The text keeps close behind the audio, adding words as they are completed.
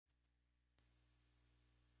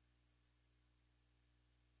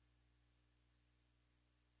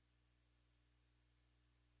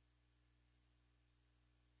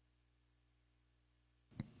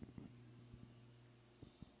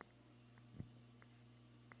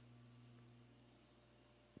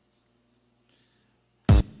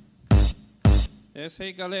É isso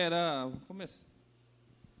aí, galera. Vamos começar.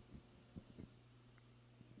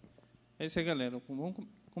 É isso aí, galera. Vamos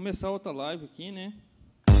começar outra live aqui, né?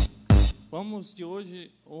 Vamos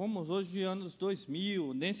hoje de anos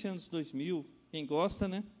 2000, nesse anos 2000. Quem gosta,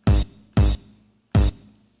 né?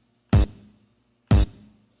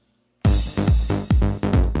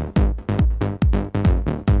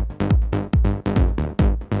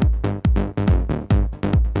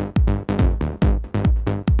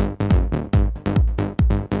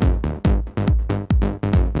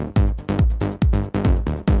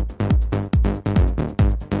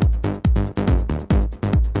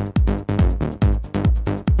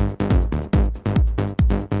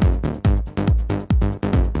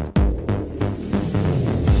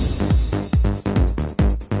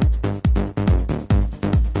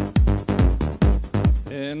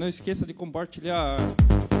 Não esqueça de compartilhar.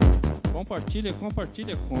 Compartilha.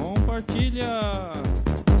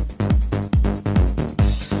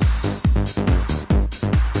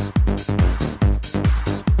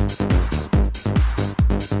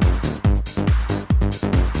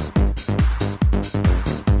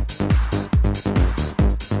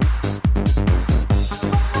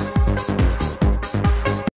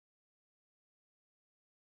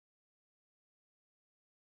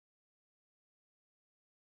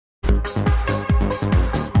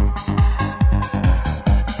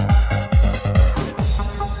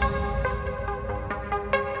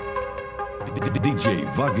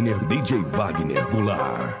 DJ Vagner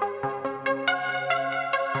Goulart.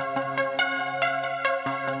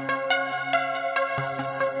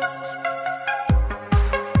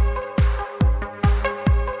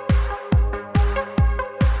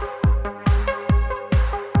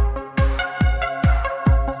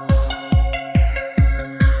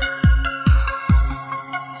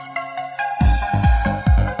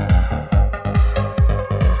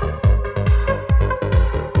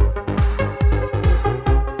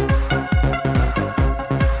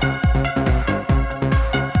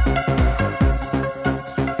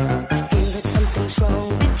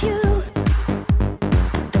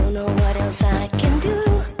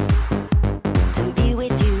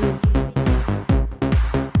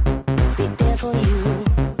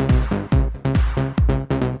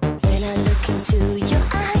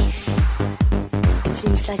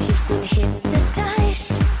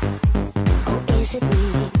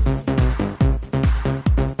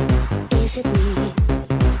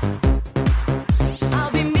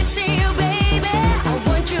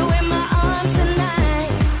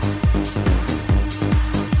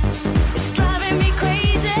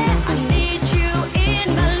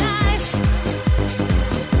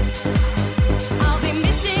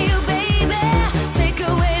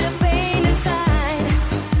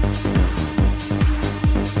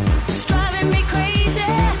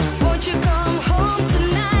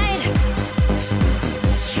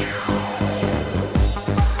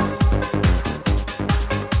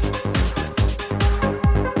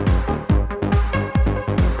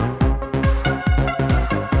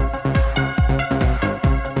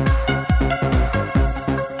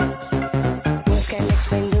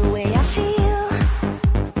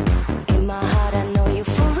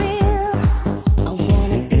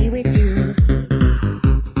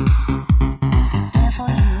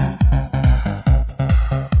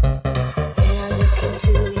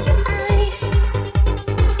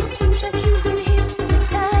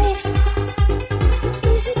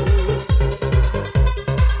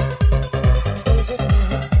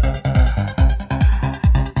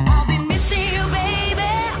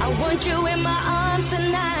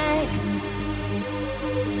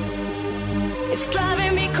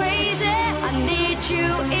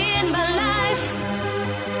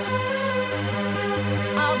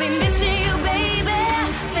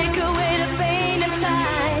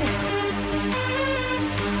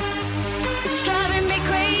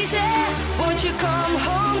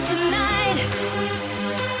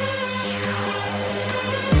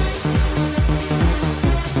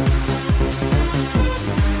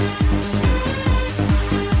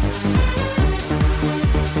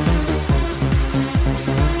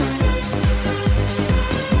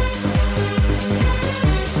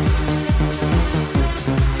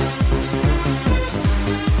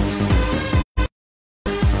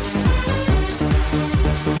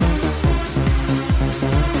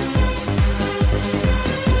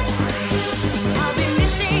 I'll be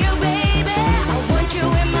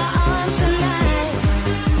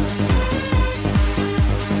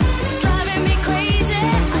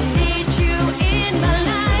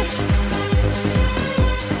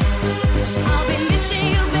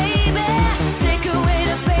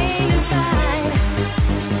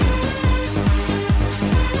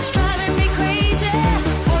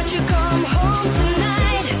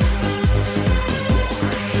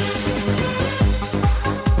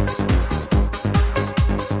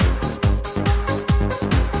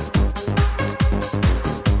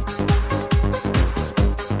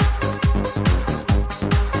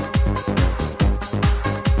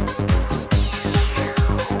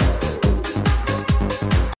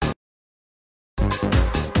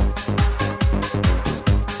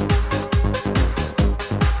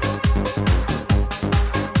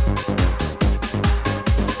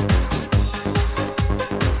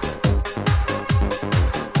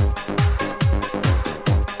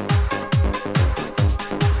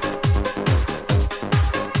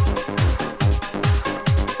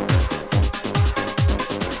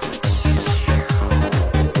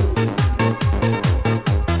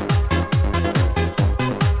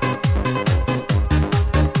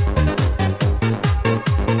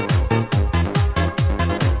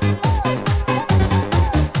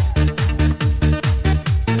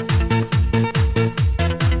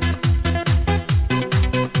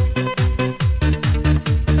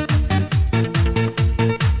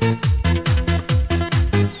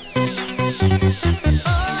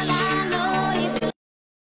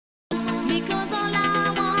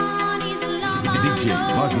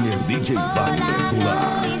Vagner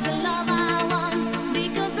Goulart.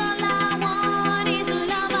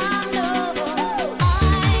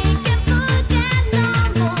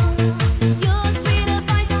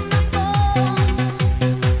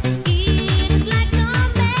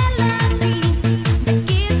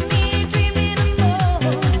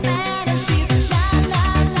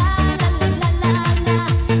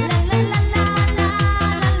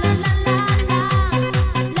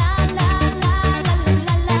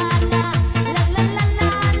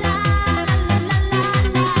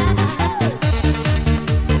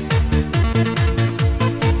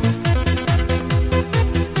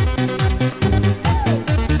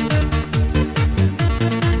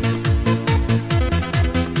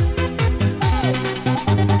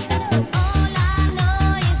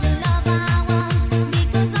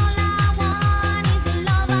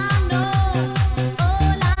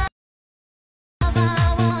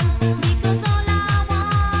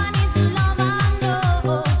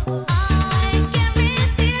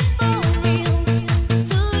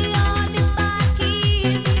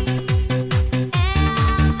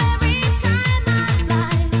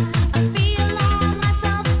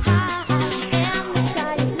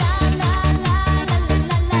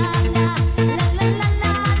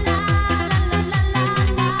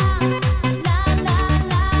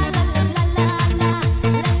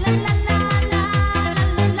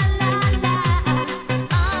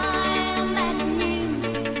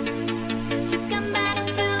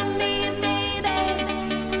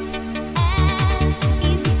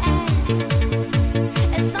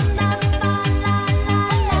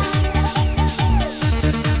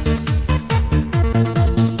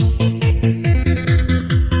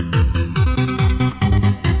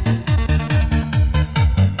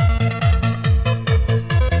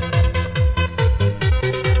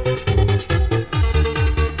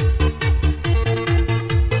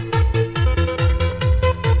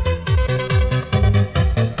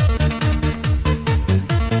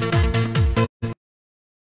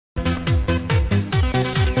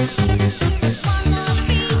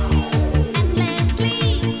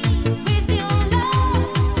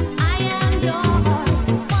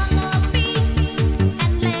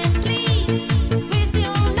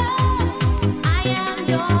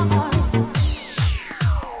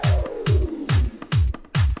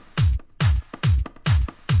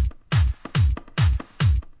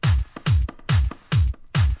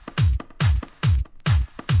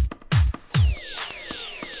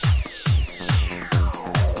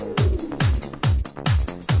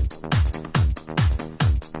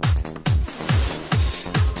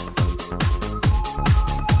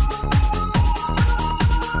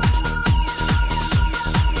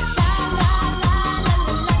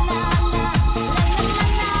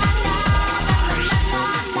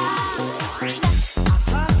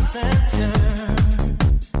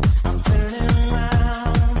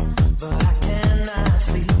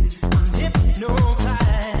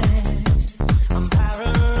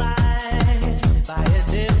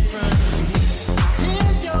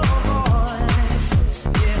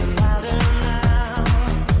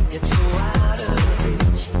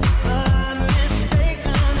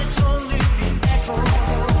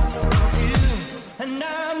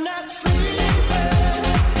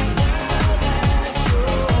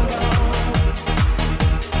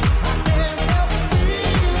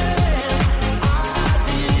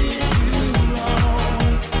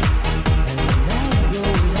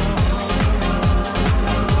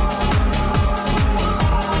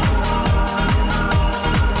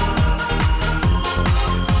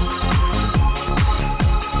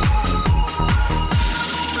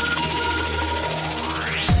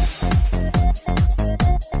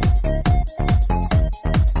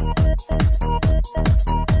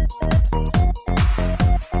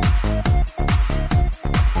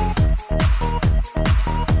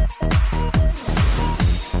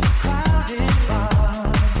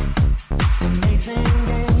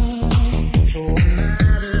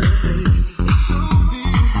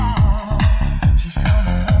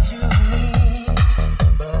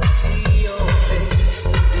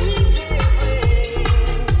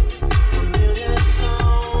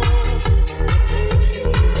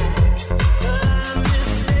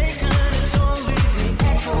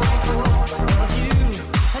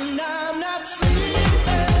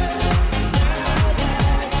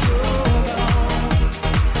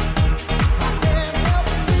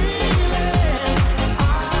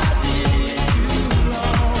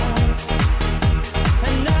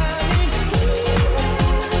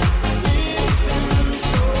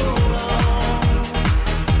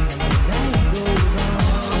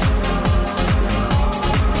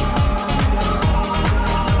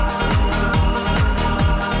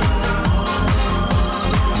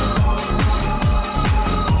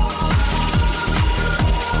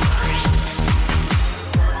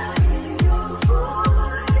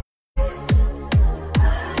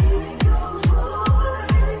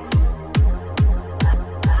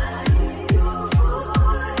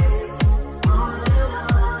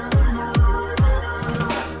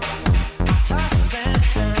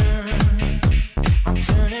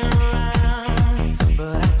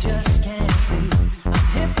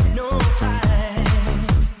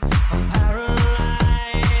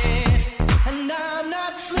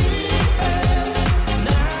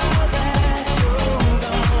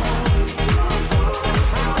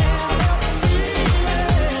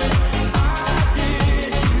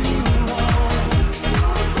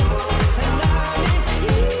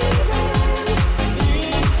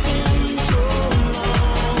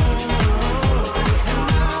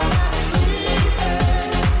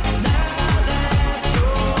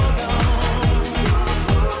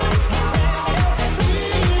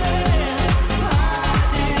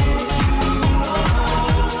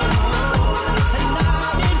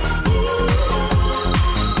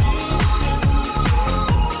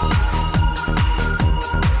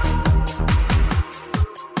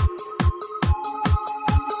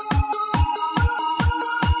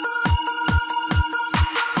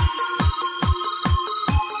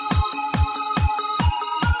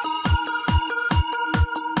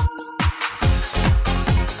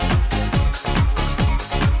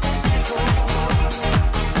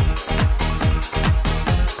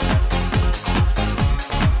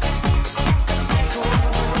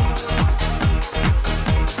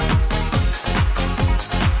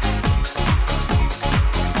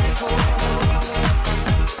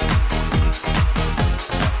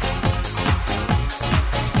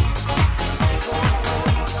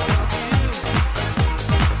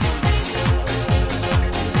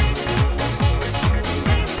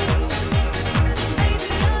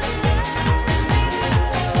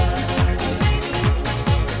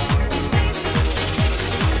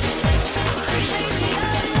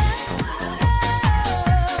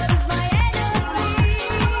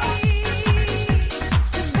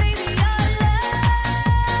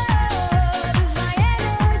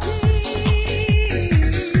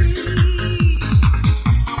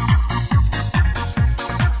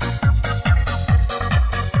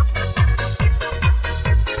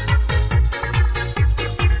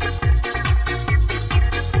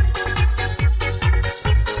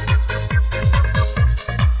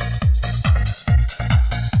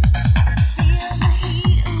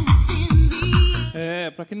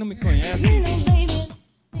 Pra quem não me conhece,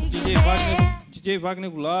 DJ Vagner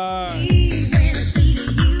Goulart.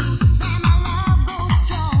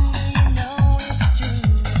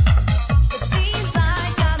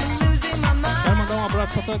 Quero mandar um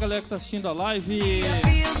abraço pra toda a galera que tá assistindo a live.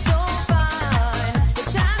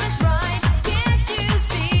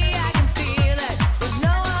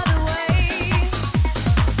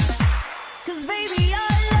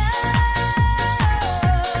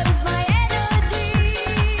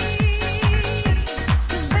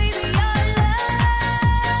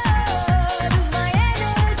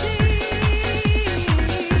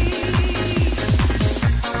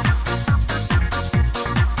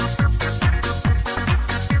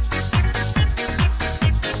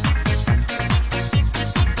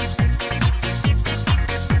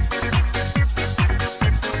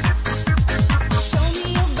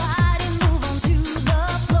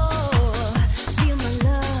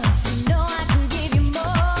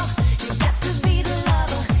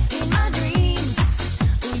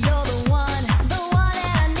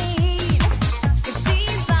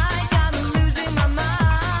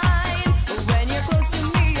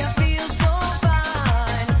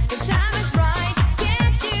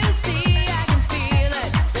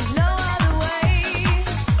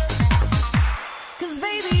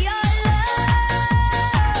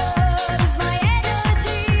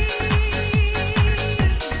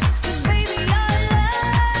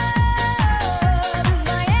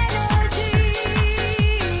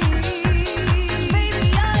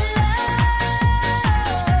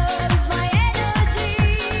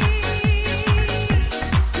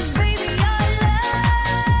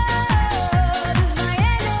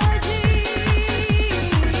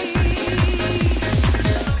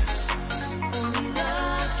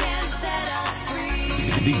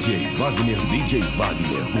 DJ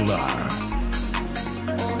Vagner Goulart.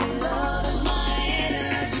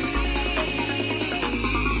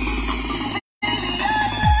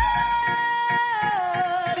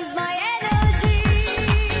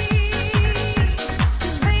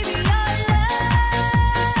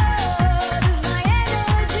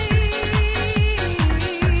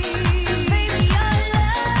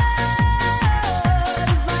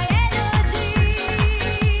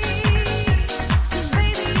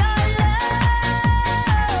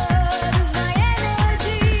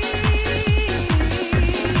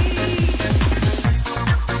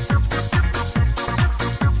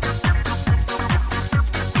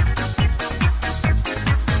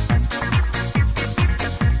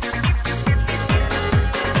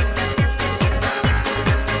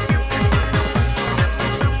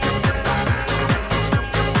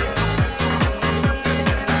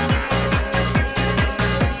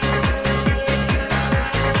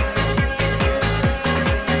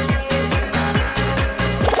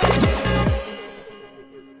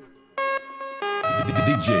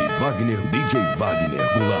 DJ Vagner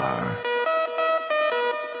Goulart.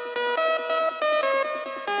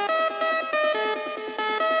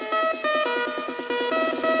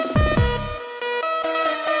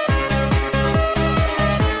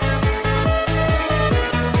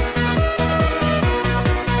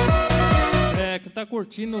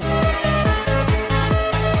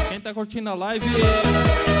 Quem tá curtindo a live,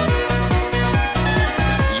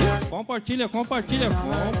 compartilha.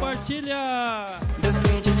 The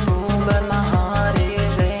bridge is full, but my heart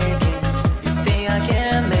is aching. You think I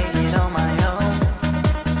can make it on my own?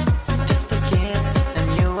 Just a kiss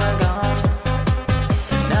and you are gone.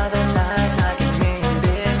 Another night like a million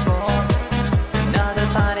before. Another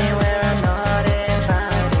party where I'm not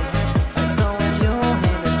invited. As always you're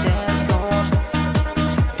in the dance floor.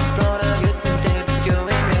 In front of you the tapes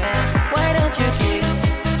going red. Why don't you keep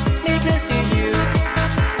me close to you?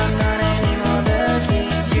 I'm not anymore the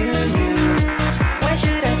kids you knew. Why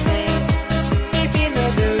should I stay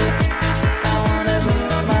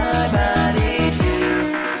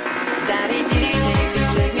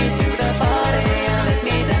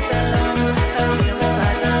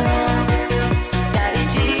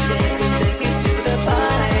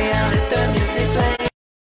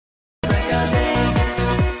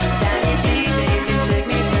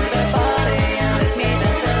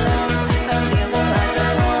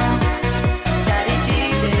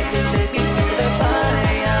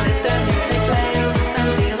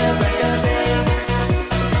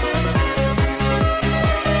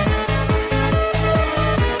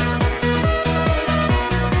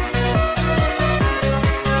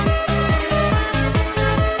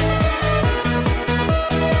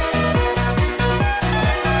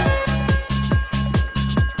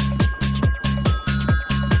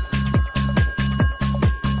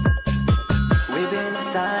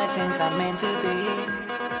inside since I'm meant to be.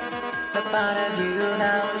 The part of you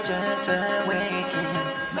that was just awakening.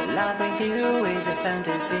 My life with you is a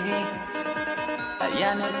fantasy. I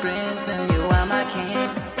am a prince and you are my king.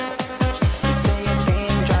 You say a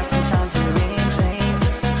thing, drive sometimes you're insane.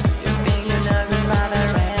 You think you know your father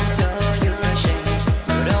and so you're ashamed.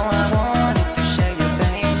 But all I want is to share your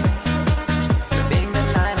pain. But being the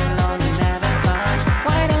night alone you never find.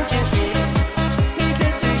 Why don't you give me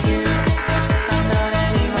close to you? I'm not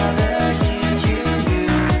anymore looking to you.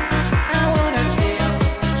 I wanna feel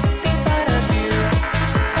this part of you.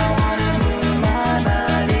 I wanna move my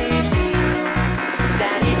body to you.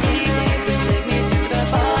 Daddy DJ, please take me to the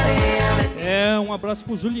party. Um abraço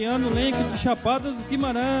pro Juliano Lenk de Chapada dos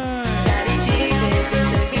Guimarães. Daddy DJ, please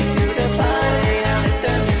take me to the party. I'll let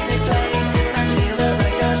the music play until the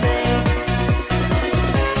break of day.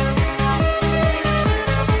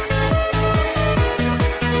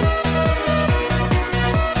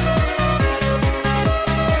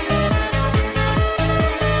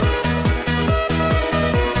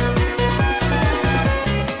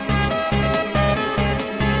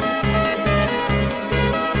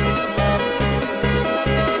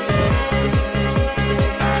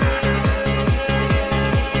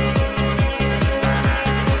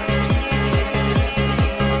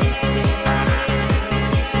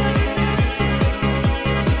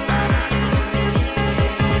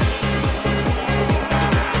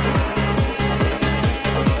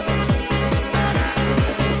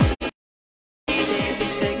 DJ,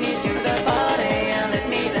 please take me to the party and let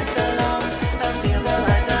me dance along until the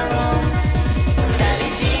lights are on. Daddy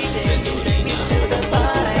DJ, please take me to the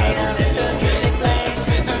party and let the music play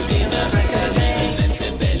until the break of day.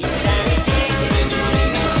 Daddy DJ, please take me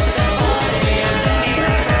to the party and let me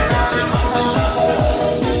dance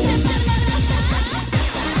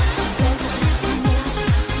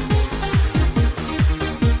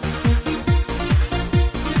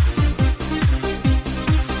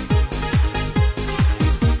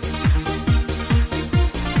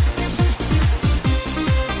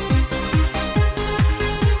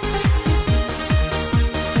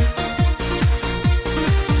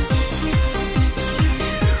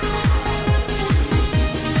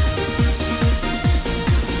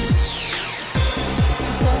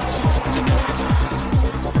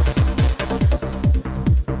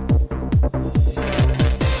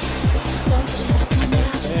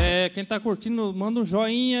Quem tá curtindo, manda um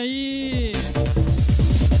joinha aí.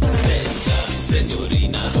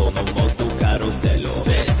 Signorina, sono molto carosello.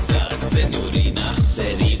 Stessa signorina,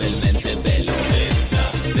 terribilmente bello. Stessa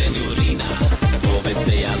signorina, dove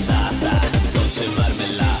sei andata? Dolce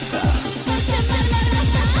marmellata.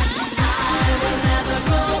 I will never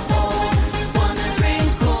grow old. Wanna drink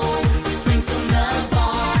cold drinks from the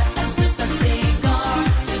bar and sip a cigar.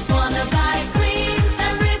 Just wanna buy cream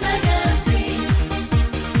and read magazines.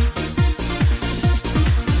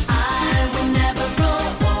 I will never grow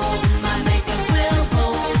old. My makeup will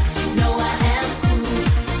hold. You know I am cool.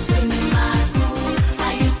 Swim in my pool. I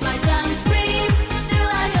use my sunscreen. Feel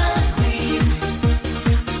like a queen.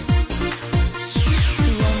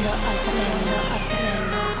 Biondo altanello,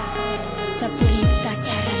 saporita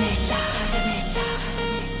caramella,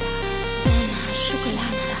 una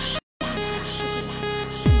cioccolata,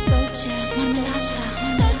 dolce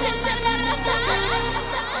marmellata,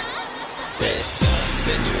 Stessa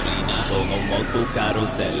signorina, sono molto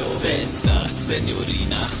carosello. Stessa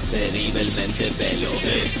signorina, terribilmente bello.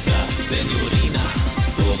 Stessa signorina,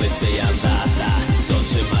 dove sei andata?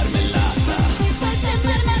 Dolce marmellata.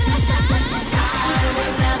 I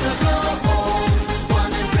will never grow old.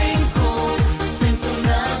 Wanna drink cold drinks from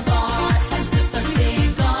the bar and sip a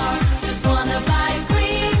cigar. Just wanna buy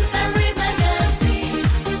cream and read magazines.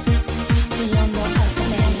 biondo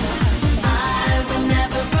altanello, I will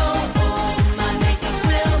never grow old. My makeup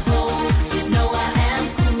will hold. You know I am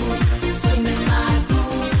cool. Swim in my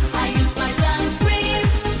pool. I use my sunscreen.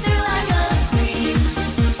 Feel like a queen.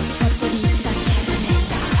 saporita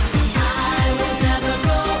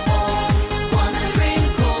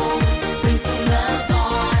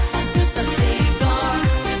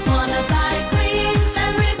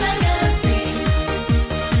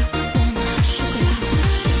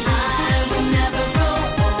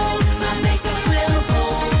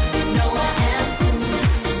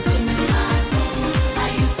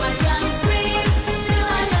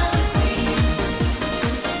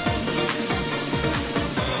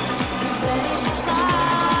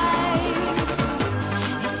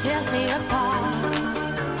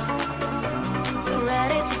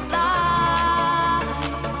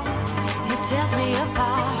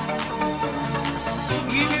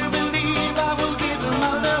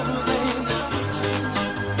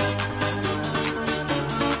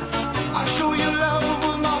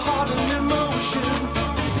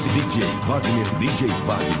Vagner, DJ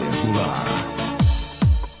Vagner Goulart.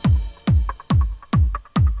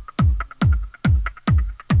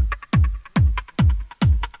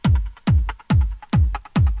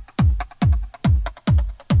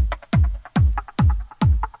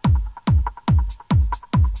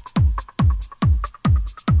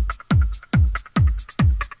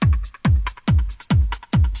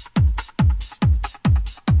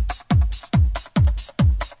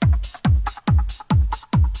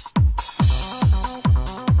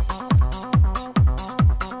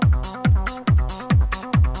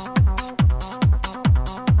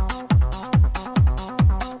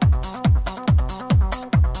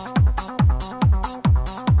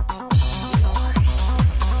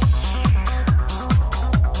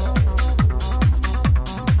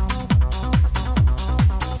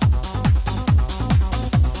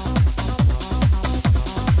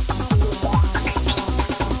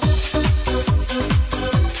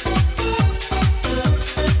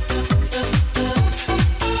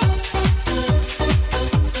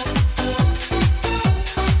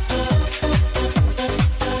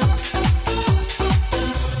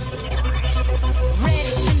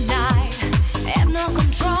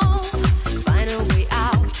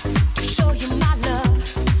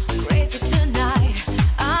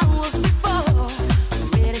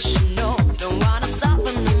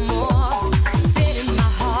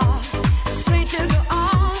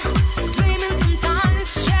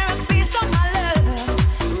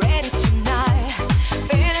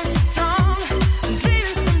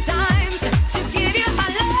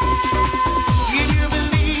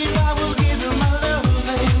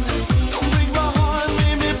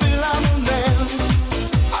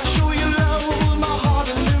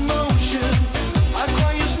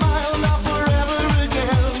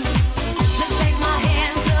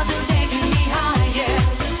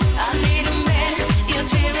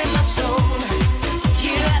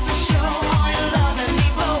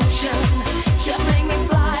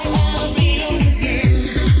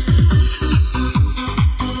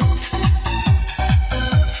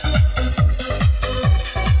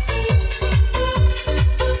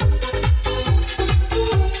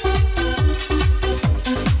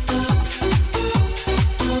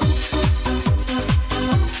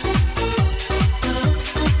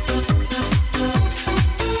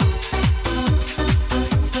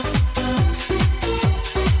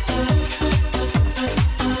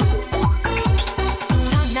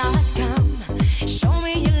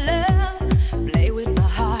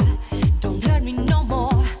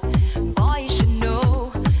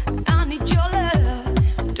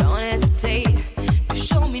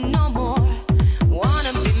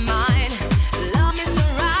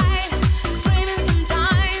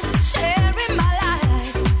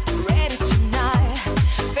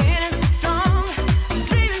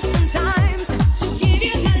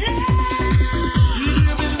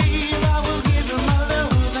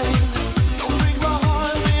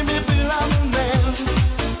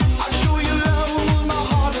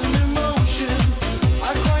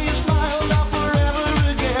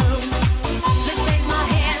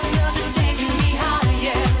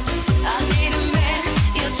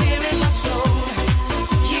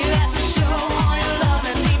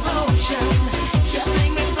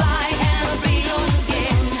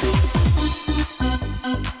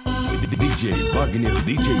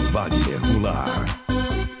 DJ Vagner Goulart.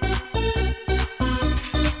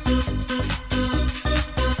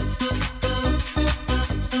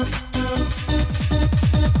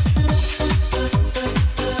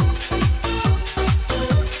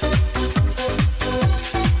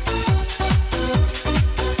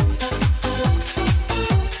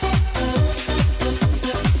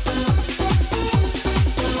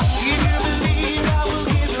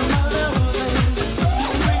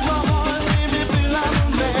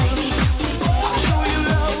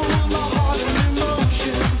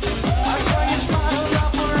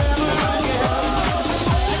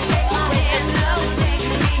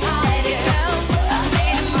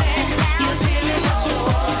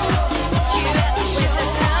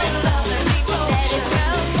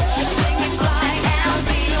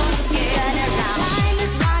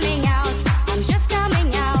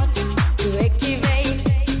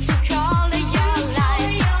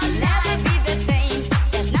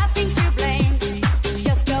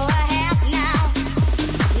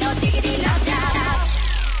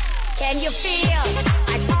 Can you feel?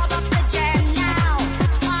 I called up the jam now.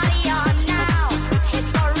 Party on now.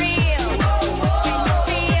 It's for real. Can you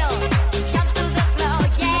feel? Jump to the floor,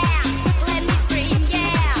 yeah. Let me scream,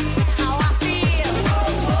 yeah. How I feel.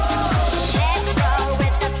 Let's roll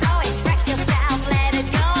with the flow. Express yourself. Let it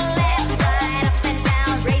go. Left, right, up and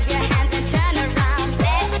down. Raise your hands and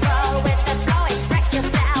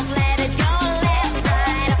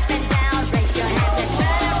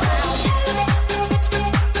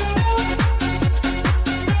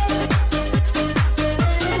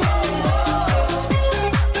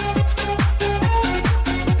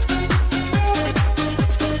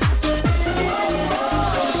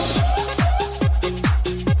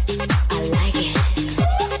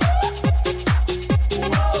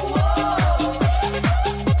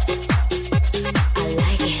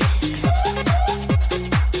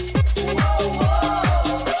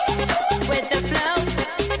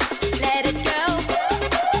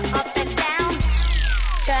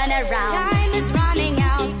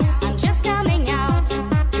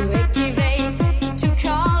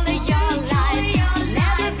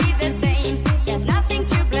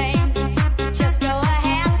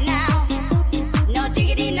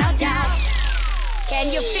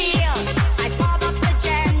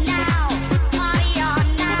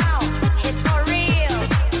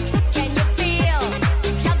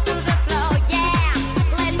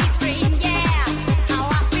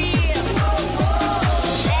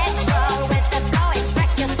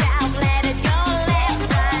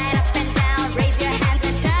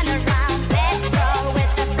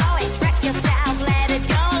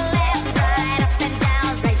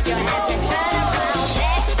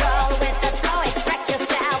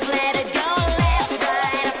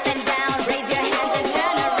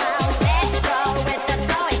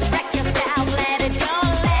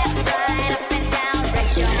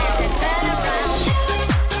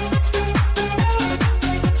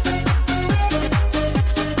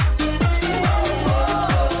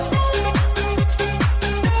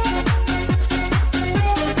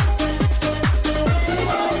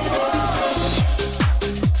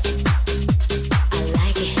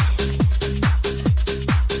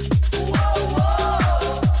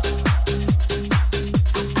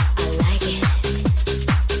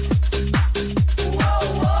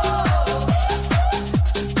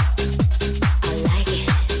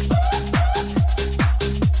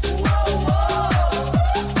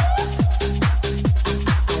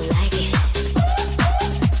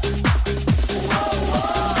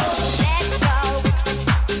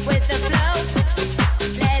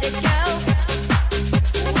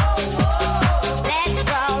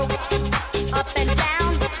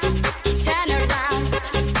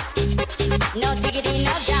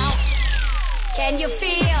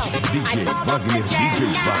Vagner,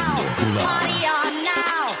 DJ Vagner Goulart. Party on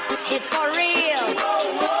now, it's for real.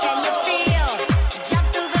 Can you feel? Jump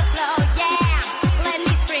to the floor, yeah. Let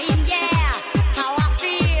me scream, yeah. How I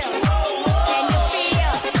feel. Can you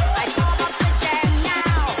feel? I start up the jam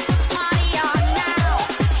now. Party on now,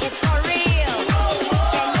 it's for real.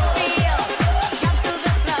 Can you feel? Jump to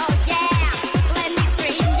the floor, yeah. Let me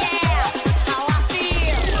scream, yeah. How I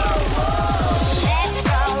feel. Let's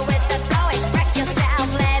roll with the flow, express yourself,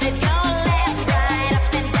 let it go. Left, right,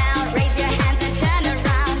 up and down, raise your hands and turn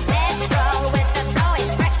around. Let's roll with the flow,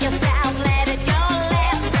 express yourself, let it go.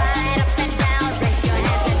 Left, right, up and down, raise your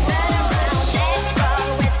hands and turn around. Let's roll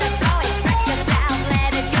with the flow, express yourself,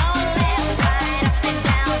 let it go. Left, right, up and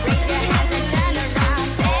down, raise your hands and turn around.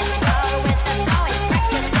 Let's roll with the flow, express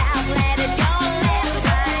yourself, let it go. Left,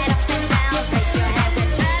 right, up and down, raise your hands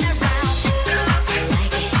and turn around. I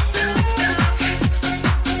like it.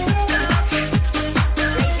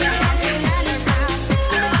 Raise your hands and turn around.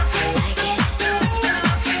 I like it.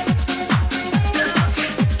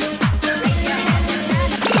 Raise your hands and turn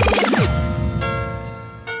around.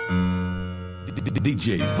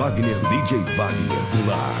 DJ Vagner, DJ Vagner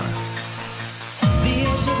Goulart. The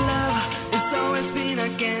age of love is always been, I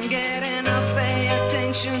can't get enough. Pay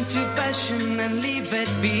attention to passion and leave it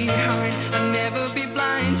behind. I'll never be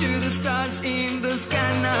blind to the stars in the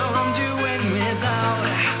sky. Now I'm doing without.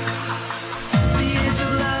 The age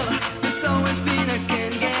of love is always been, I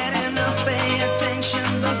can't get enough. Pay attention,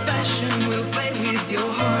 the passion will play with your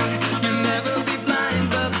heart. You'll never be blind,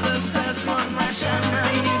 but the stars won't shine. Now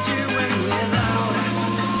you're doing without.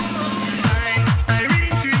 I read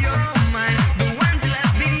into your mind, the ones you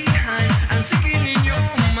left behind. I'm sinking in your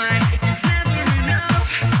mind, it's never enough.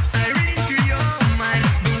 I read into your mind,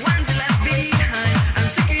 the ones you left behind. I'm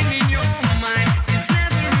sinking in your mind, it's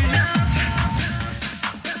never enough.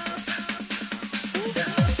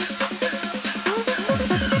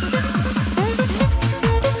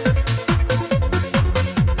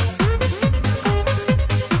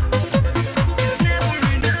 It's never enough. It's never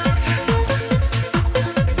enough.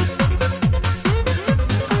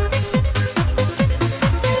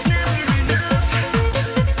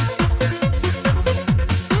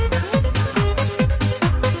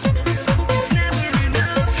 It's never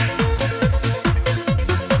enough.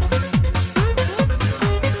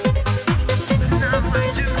 Now I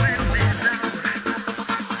do it without.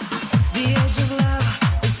 The age of love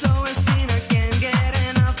is always been, I can't get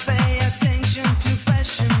enough. Pay attention to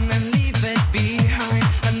passion and leave it behind.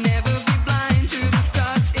 I'll never be blind to the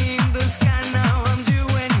stars in the sky. Now I'm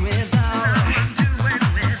doing without.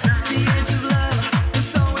 The age of love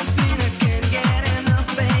is always been, I can't get enough.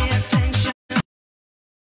 Pay attention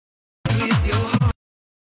with your heart.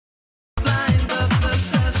 Blind, but the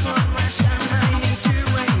stars won't shine. Now you're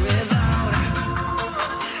doing without.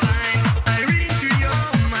 I read into your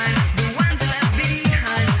mind, the ones you left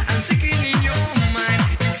behind. I'm sinking in your mind,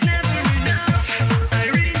 it's never enough. I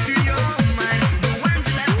read into your mind, the ones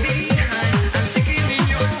you left behind. I'm sinking in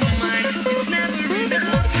your mind, it's never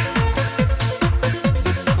enough.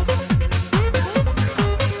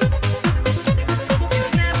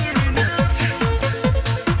 It's never enough.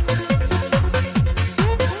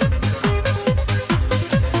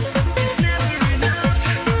 It's never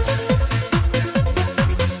enough.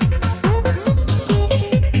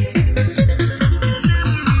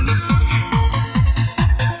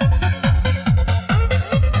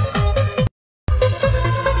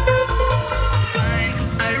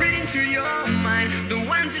 I read into your mind, the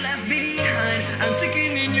ones you left behind. I'm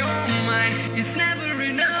sinking in your mind, it's never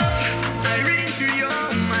enough. I read into your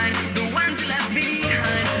mind, the ones you left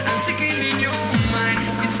behind. I'm sinking in your mind,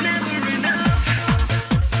 it's never enough. It's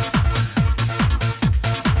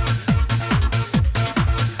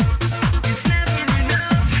never enough. It's never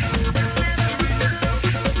enough. It's never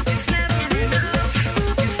enough. It's never enough. It's never enough.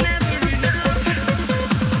 It's never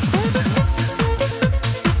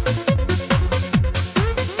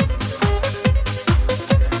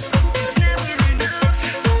enough. It's never enough.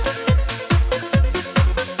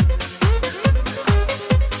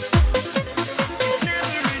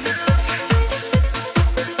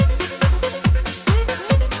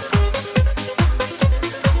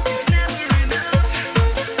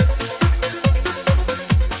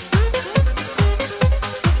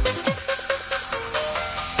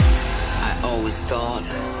 I always thought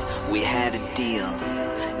we had a deal.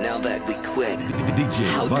 Now that we quit, DJ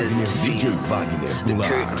how does Vagner, it DJ feel? Vagner The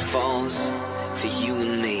curtain Goulart. falls for you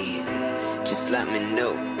and me. Just let me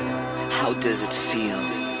know, how does it feel?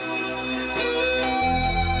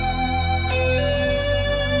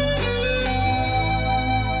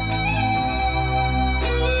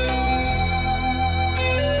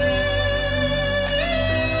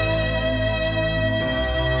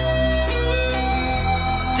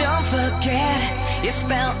 your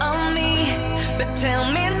spell on me. But tell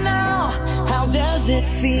me now, how does it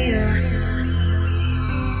feel?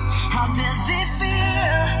 How does it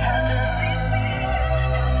feel? How does it feel?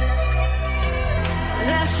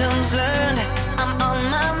 Lessons learned, I'm on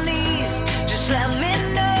my knees. Just let me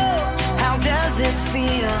know, how does it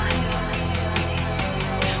feel?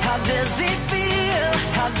 How does it feel?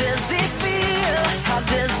 How does it feel? How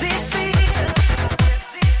does it feel?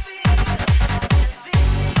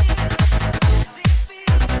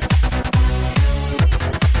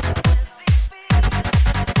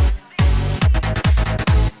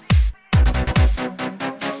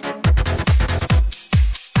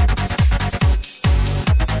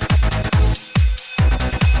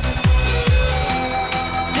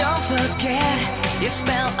 Don't forget your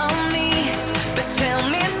spell on me, but tell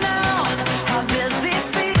me now, how does it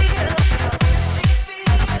feel?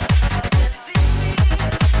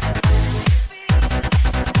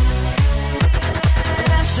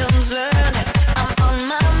 Lessons learned, I'm on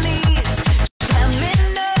my knees. Just let me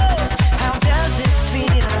know, how does it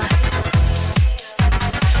feel?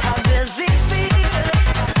 How does it feel?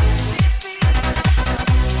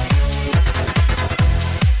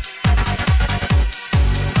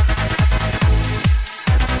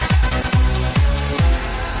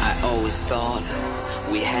 I always thought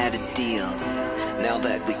we had a deal. Now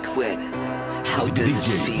that we quit, how does it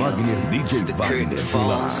DJ feel? Vagner, DJ The Vagner curtain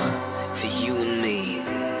falls Goulart. for you and me.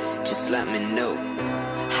 Just let me know,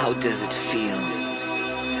 how does it feel?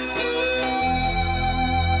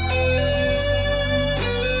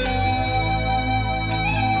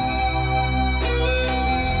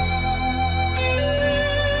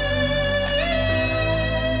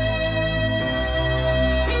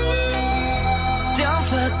 Don't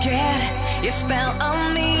forget your spell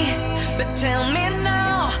on me, but tell me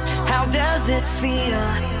now, how does it feel?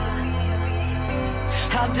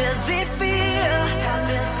 How does it feel? How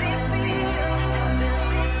does it feel?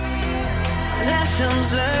 Lessons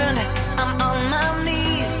learned, I'm on my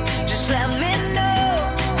knees. Just let me know,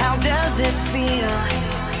 how does it feel?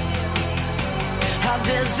 How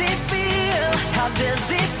does it feel? How does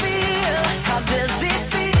it feel? How does it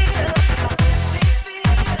feel?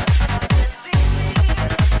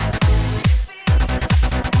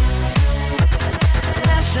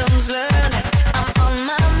 Lessons learned, I'm on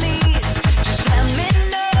my knees. Just let me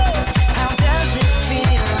know, how does it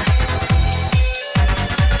feel?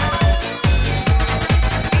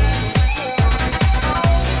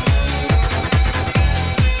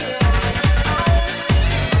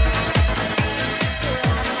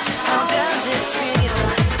 How does it feel?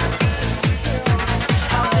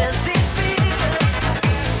 How does it feel? How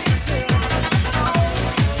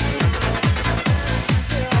does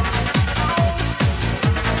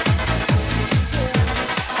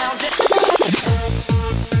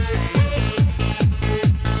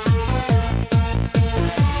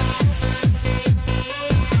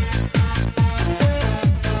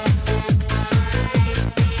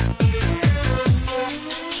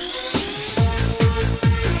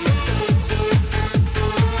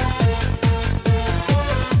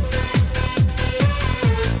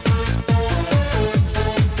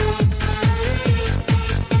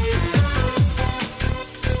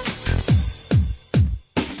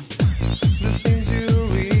The things you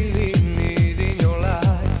really need in your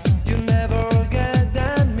life, you never get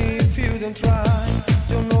them if you don't try.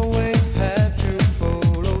 Don't always have to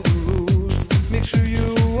follow the rules. Make sure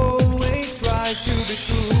you always try to be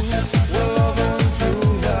true. Well, love and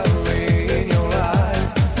truth are in your life.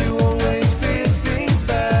 You always feel things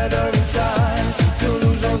better inside.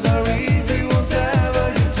 Solutions are easy, whatever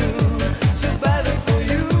you do. So better for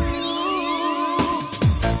you.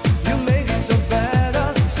 You make it so better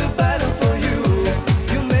for you.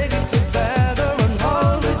 You make it so better and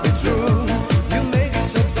always be true. You make it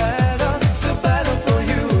so better for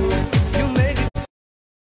you. You make it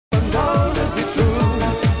and always be true.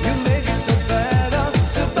 You make it so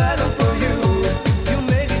better for you. You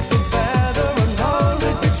make it so better and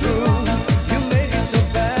always be true. You make it so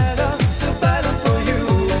better for you.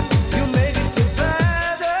 You make it so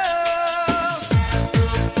better.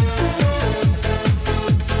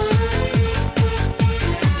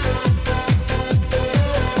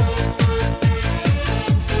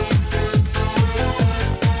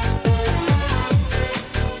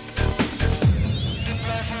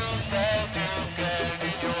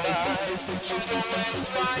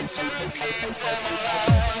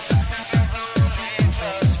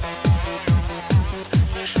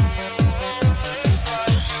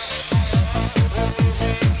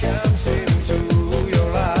 Comes into your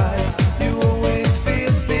life, you always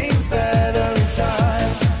feel things better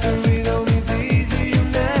inside. The rhythm is easy, you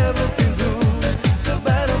never feel blue.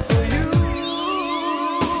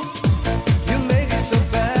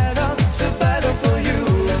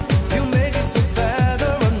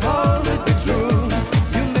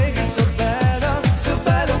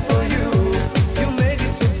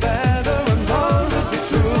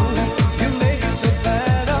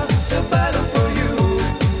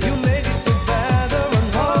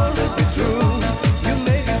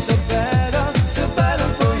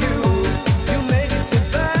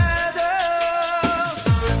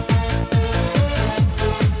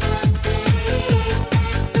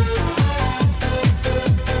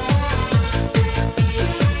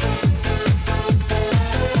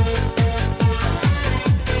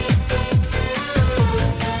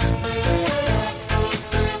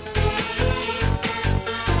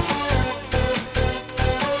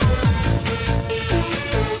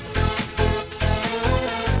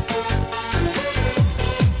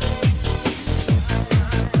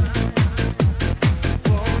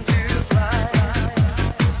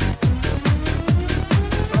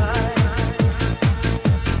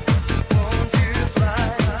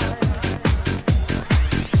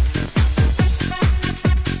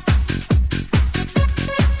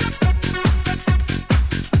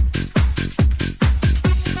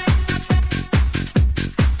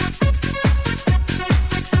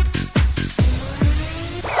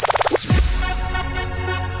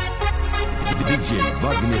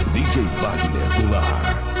 Vagner, DJ Vagner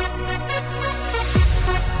Goulart.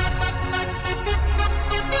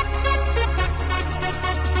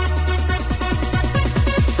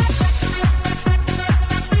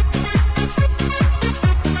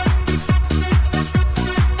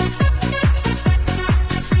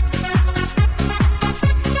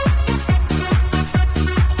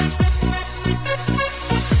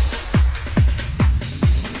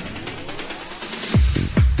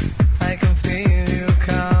 I can feel you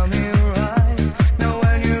coming right now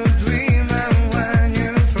when you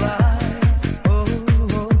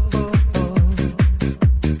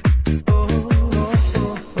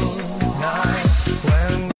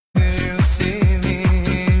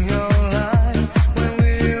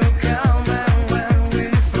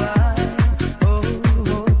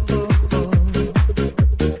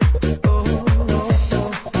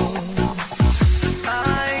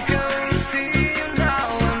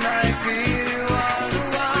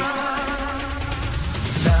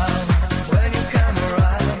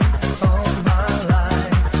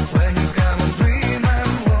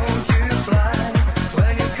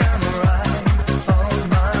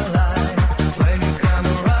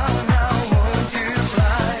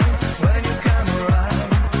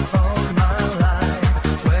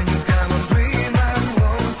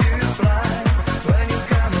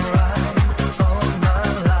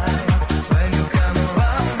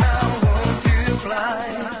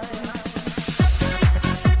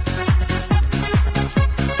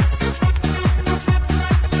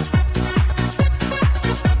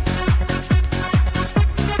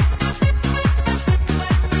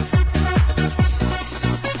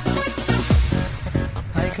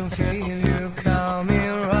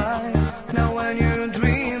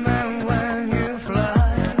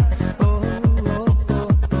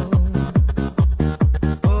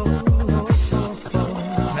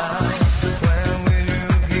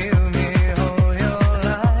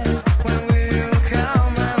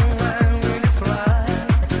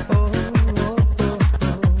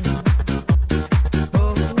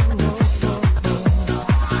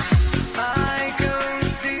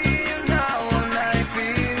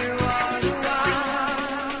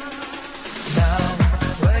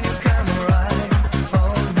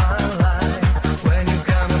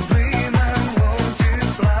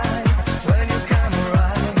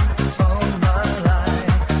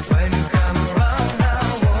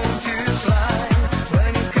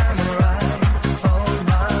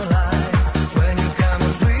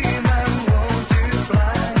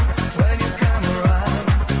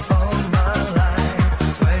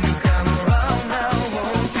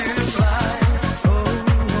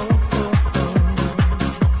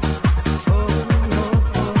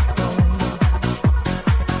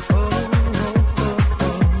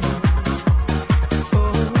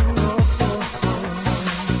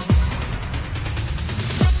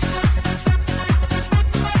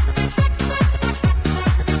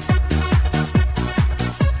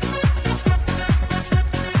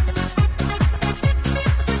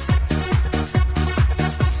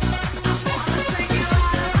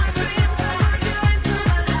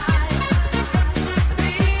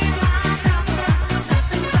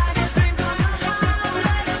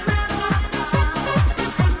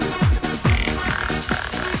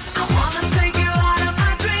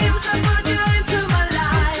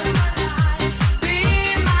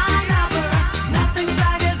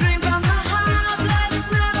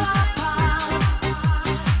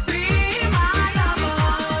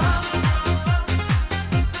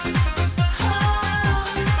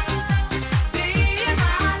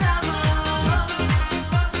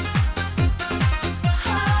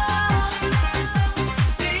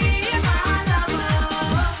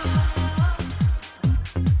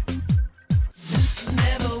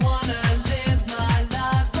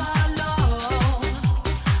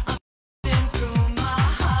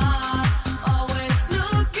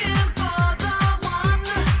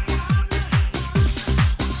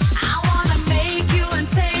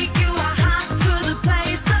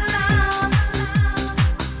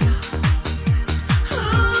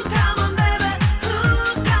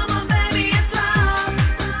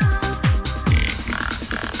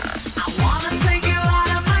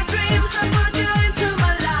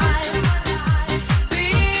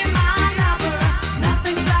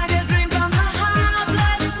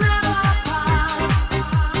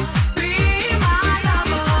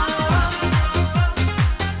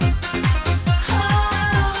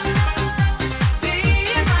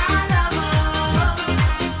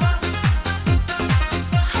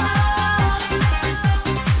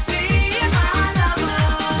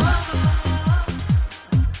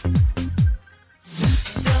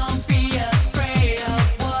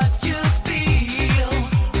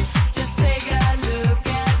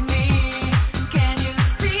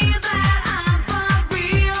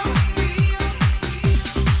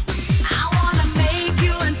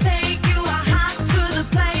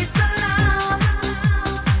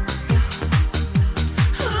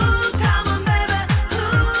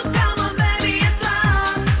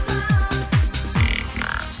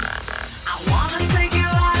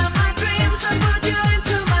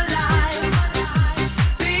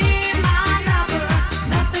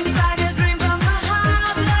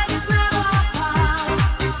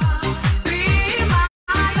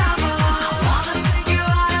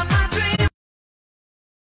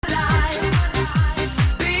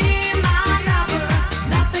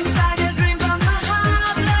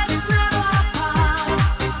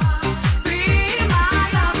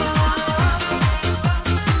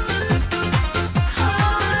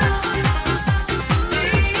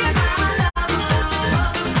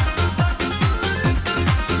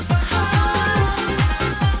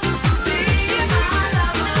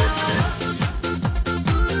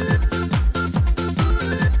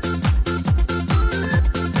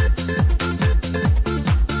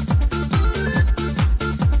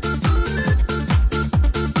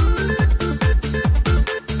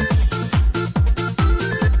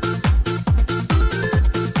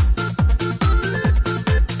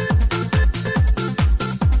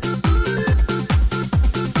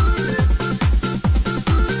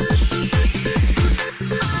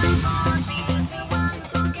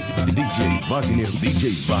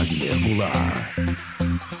DJ Vagner Goulart.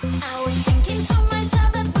 I was thinking to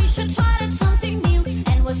myself that we should try something new,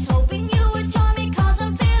 and was hoping you would join me, 'cause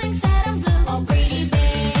I'm feeling sad and blue. Oh, pretty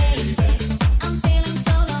baby, I'm feeling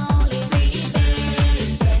so lonely. Pretty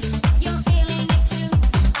baby, you're feeling it too.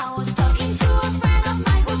 I was talking to a friend of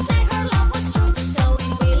mine who said her love was true, so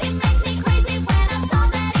it really makes me crazy when I saw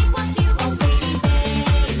that it was you. Oh, pretty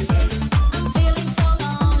baby, I'm feeling so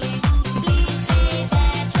lonely. Please say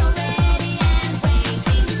that you're ready and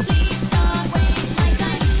waiting. Please don't waste my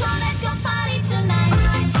time. So let's go party tonight.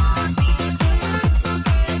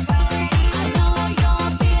 I know you're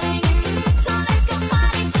feeling it too. So let's go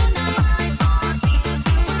party tonight.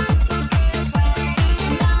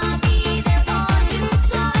 And I'll be there for you.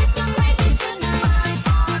 So let's go crazy tonight.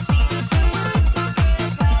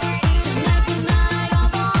 Tonight, tonight,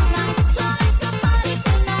 all night. So let's go party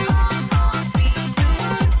tonight.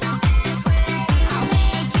 I'll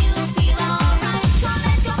make you feel alright. So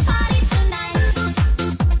let's go party tonight.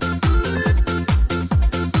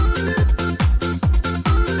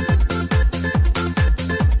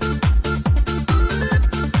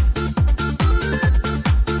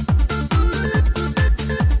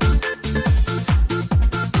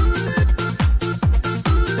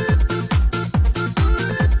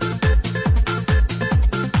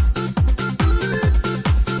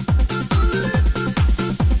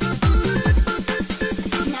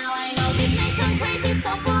 Now I know this may sound crazy,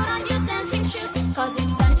 so put on your dancing shoes, 'cause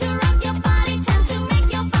it's time to rock your body, time to make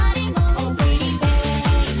your body move. Oh, pretty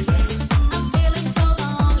baby, I'm feeling so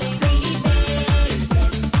lonely. Pretty baby,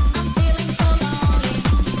 I'm feeling so lonely.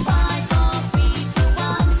 5, 4, 3, 2,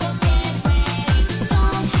 1, so get ready.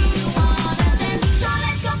 Don't you wanna dance? So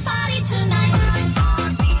let's go party tonight.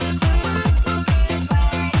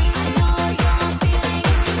 I know you're feeling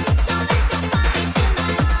it too. So let's go party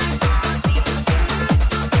tonight.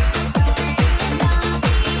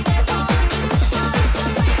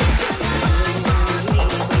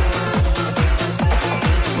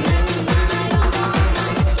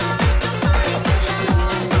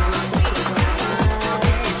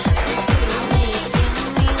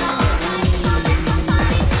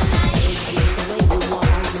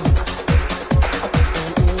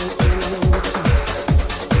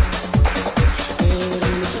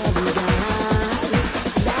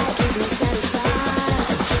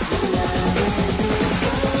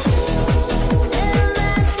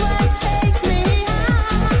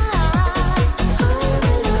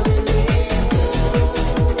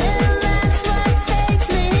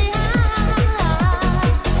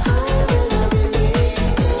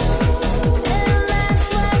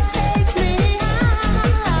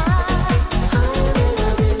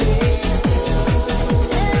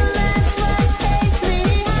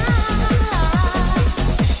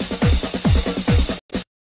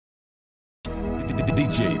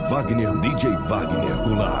 DJ Vagner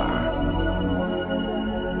Goulart.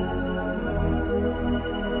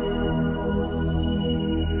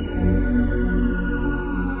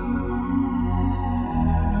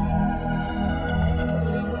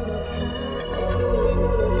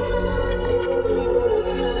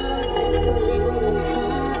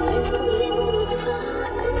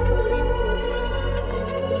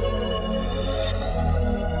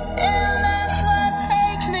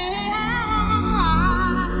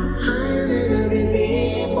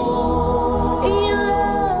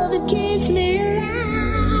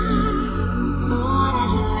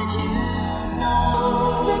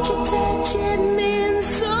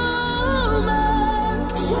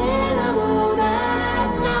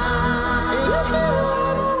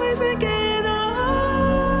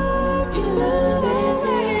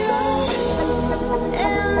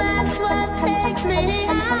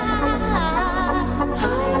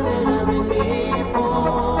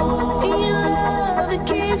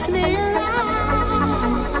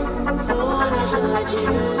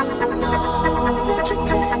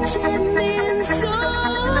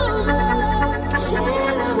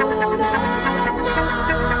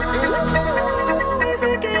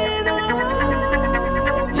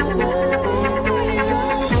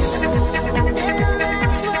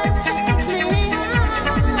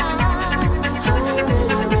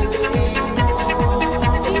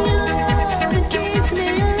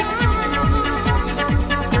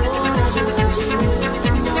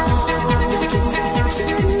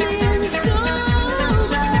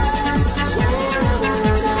 So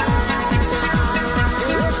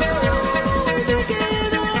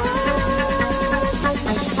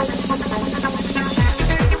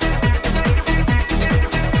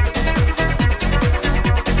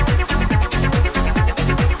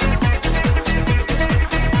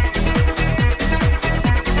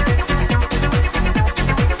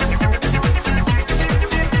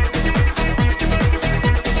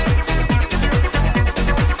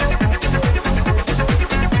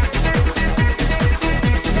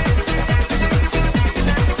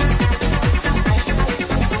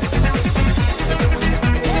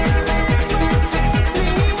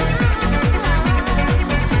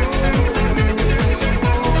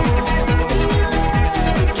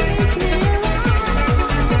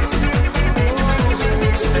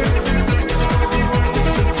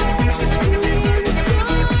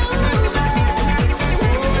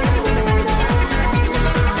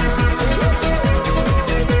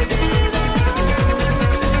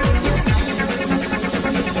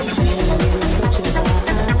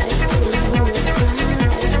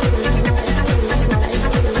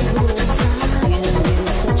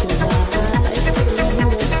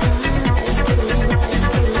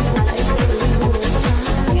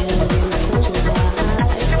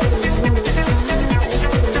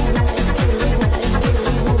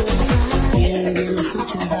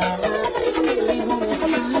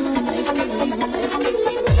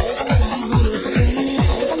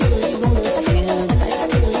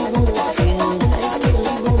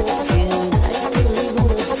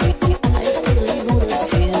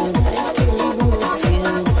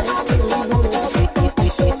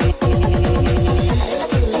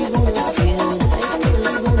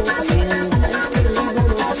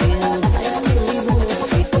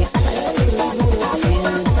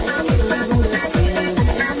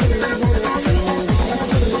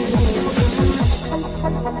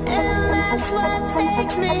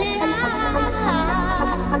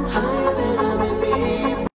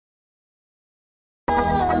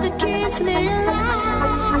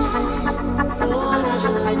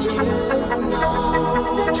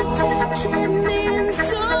Touching me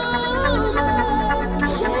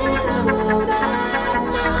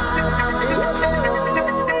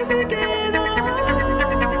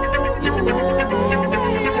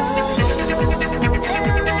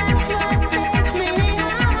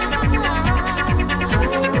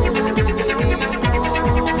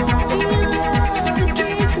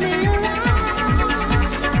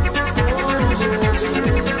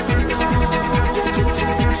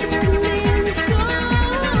so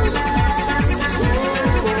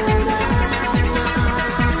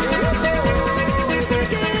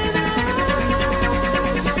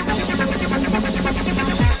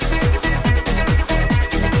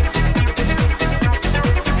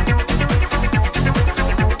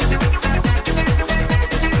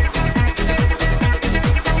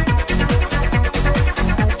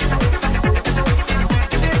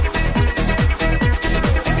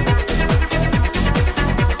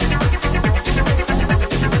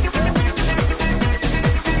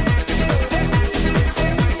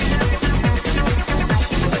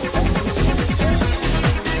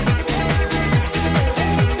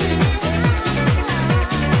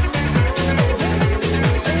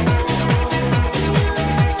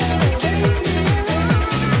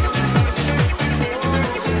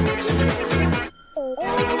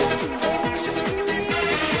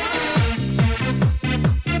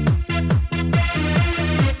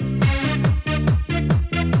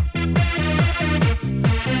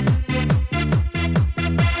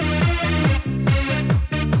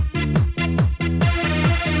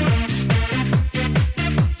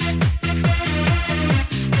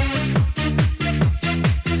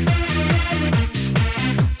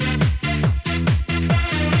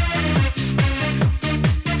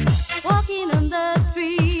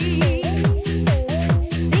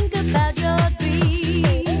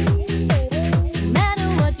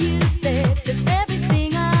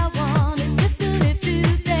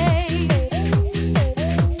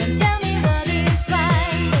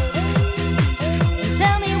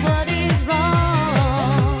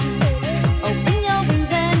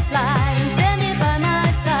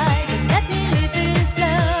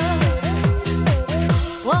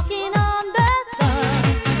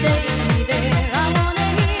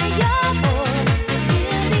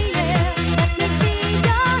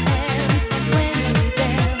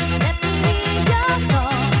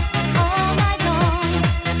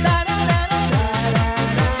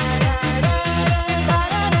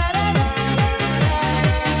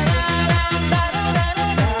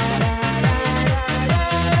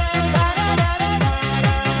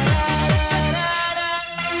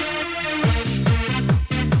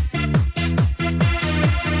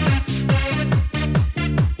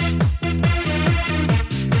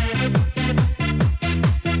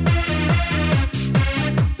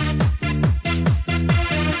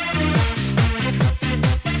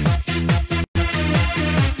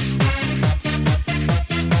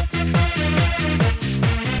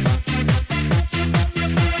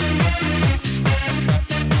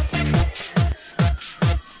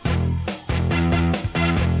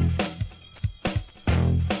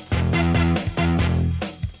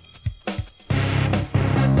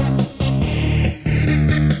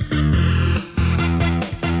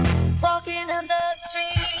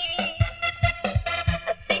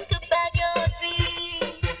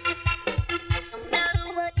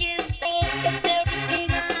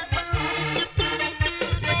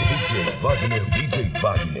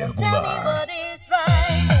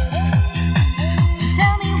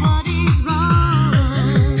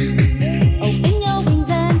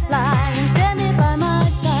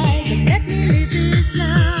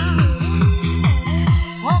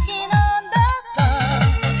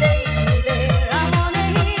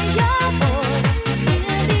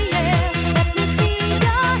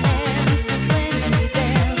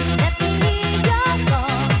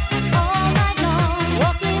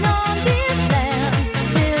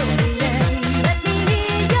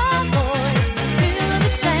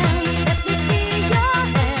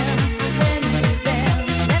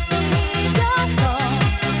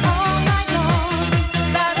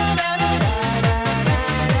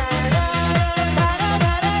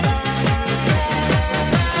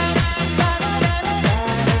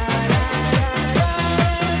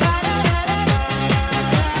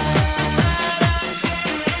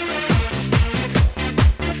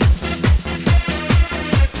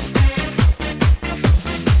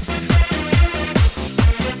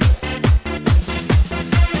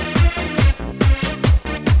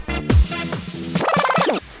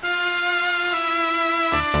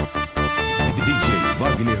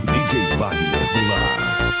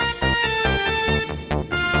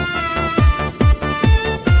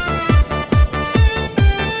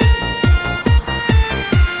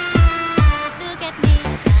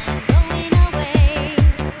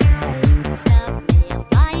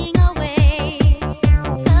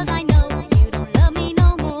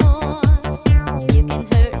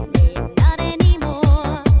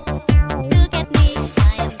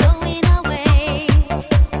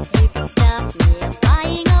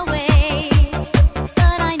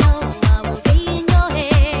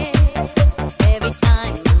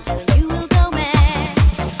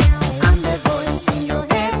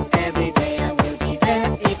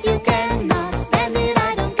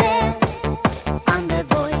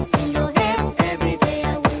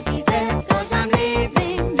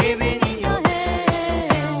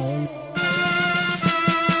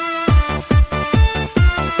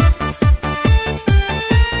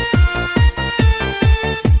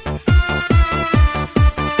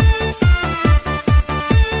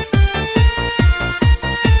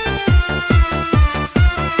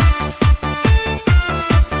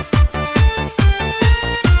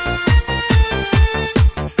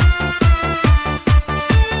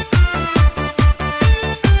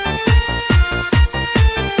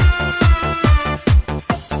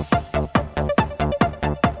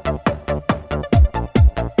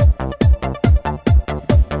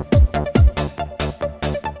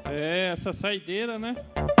essa saideira, né?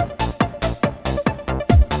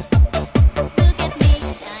 Look at me,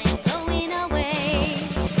 I am going away.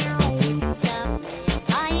 You can stop me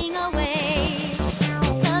flying away.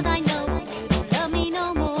 'Cause I know you don't love me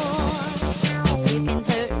no more. You can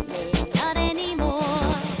hurt me, not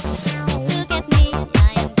anymore. Look at me,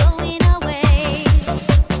 I am going away.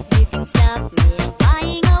 You can stop me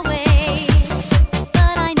flying away.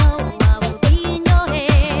 But I know I will be in your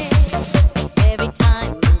head every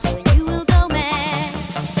time until you will go mad.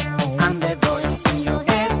 I'm the voice in your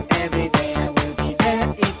head. Every day I will be there.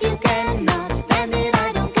 If you cannot stand it,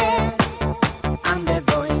 I don't care. I'm the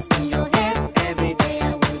voice in your head. Every day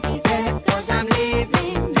I will be there. 'Cause I'm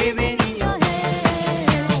living in your head.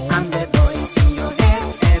 I'm the voice in your head.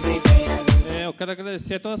 Every day I will Eu quero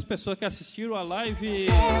agradecer a todas as pessoas que assistiram a live.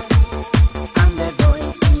 I'm the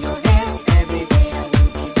voice in your head. Every day I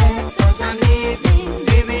will be there. 'Cause I'm living